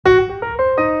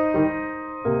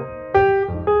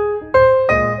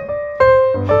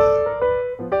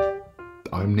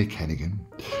am Nick Hennegan,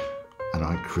 and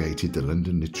I created the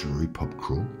London Literary Pub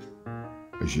Crawl,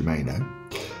 as you may know.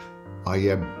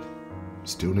 I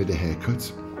still need a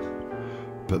haircut,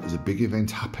 but there's a big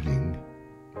event happening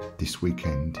this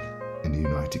weekend in the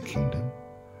United Kingdom.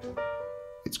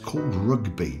 It's called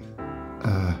Rugby,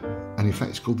 and in fact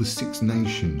it's called the Six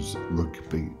Nations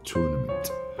Rugby Tournament.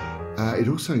 It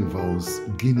also involves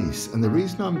Guinness, and the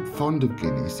reason I'm fond of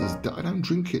Guinness is that I don't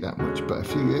drink it that much, but a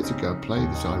few years ago a play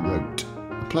that I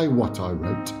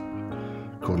wrote,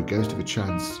 called A Ghost of a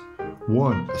Chance,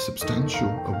 won a substantial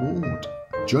award,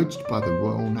 judged by the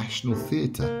Royal National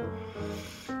Theatre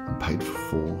and paid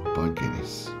for by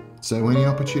Guinness. So any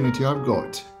opportunity I've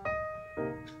got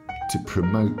to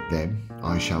promote them,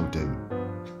 I shall do.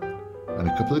 And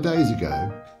a couple of days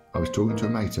ago, I was talking to a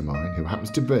mate of mine who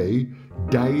happens to be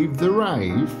Dave the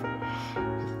Rave.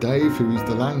 Dave, who is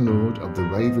the landlord of the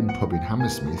Raven pub in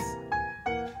Hammersmith,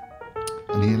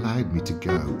 and he allowed me to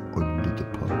go under the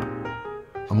pub.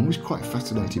 I'm always quite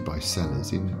fascinated by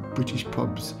cellars. In British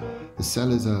pubs, the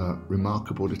cellars are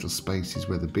remarkable little spaces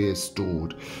where the beer's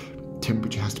stored.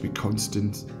 Temperature has to be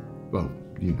constant. Well,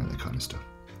 you know that kind of stuff.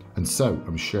 And so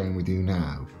I'm sharing with you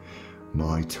now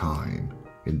my time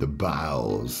in the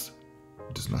bowels.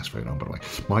 It doesn't last very long, by the way.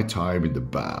 My time in the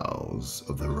bowels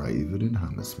of the Raven in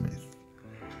Hammersmith.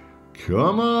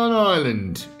 Come on,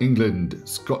 Ireland, England,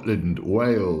 Scotland,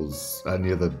 Wales, and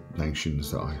the other nations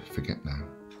that I forget now.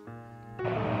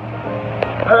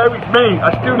 Hello, it's me. I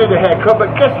still need a haircut,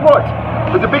 but guess what?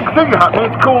 There's a big thing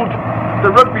happening. It's called the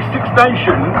Rugby Six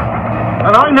Nations,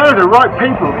 and I know the right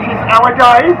people. This is our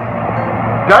Dave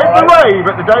the Rave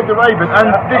at the Dave the Raven,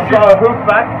 and this is a hook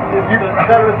back.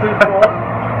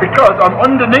 Because I'm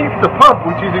underneath the pub,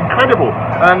 which is incredible.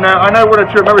 And I know one or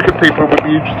two American people would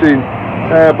be interested in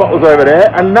bottles over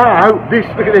there. And now this.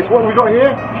 Look at this. What have we got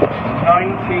here?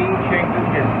 19 kegs of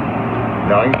Guinness.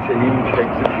 19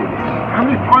 kegs of Guinness. How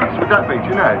many pints would that be?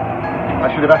 Do you know? I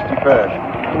should have asked you first.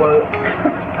 Well,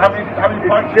 how many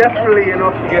pints? Definitely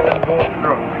enough to get us both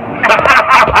drunk.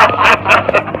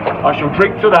 I shall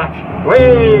drink to that.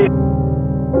 Whee!